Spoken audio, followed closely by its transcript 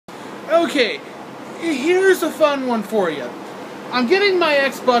Okay, here's a fun one for you. I'm getting my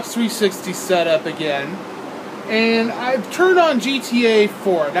Xbox 360 set up again, and I've turned on GTA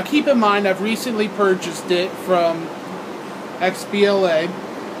 4. Now keep in mind, I've recently purchased it from XBLA,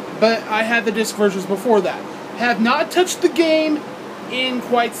 but I had the disc versions before that. Have not touched the game in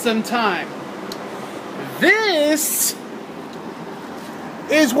quite some time. This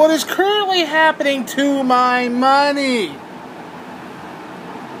is what is currently happening to my money.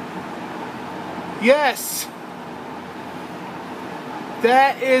 Yes,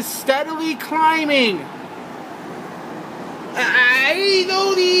 that is steadily climbing. I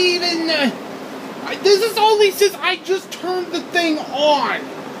don't even... this is only since I just turned the thing on.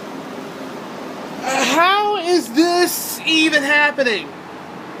 How is this even happening?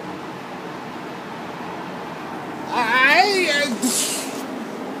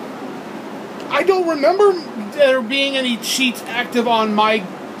 I don't remember there being any cheats active on my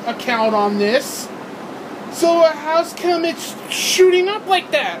account on this. So how's come it's shooting up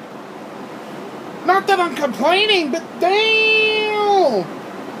like that? Not that I'm complaining, but damn!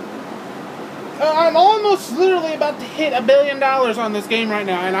 I'm almost literally about to hit $1 billion on this game right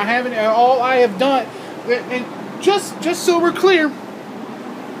now, and I haven't. All I have done, and just so we're clear,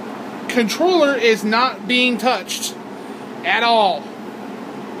 controller is not being touched at all.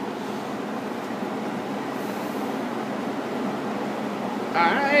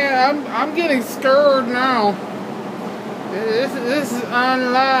 I'm getting scared now. This is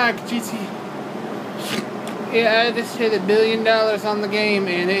unlike GT. Yeah, I just hit $1 billion on the game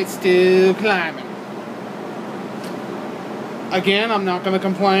and it's still climbing. Again, I'm not going to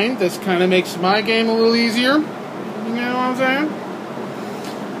complain. This kind of makes my game a little easier. You know what I'm saying?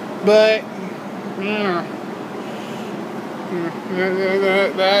 But, yeah.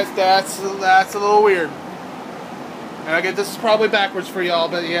 That's a little weird. And I get this is probably backwards for y'all,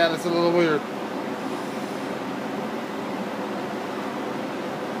 but yeah, that's a little weird.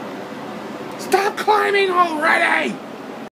 Stop climbing already!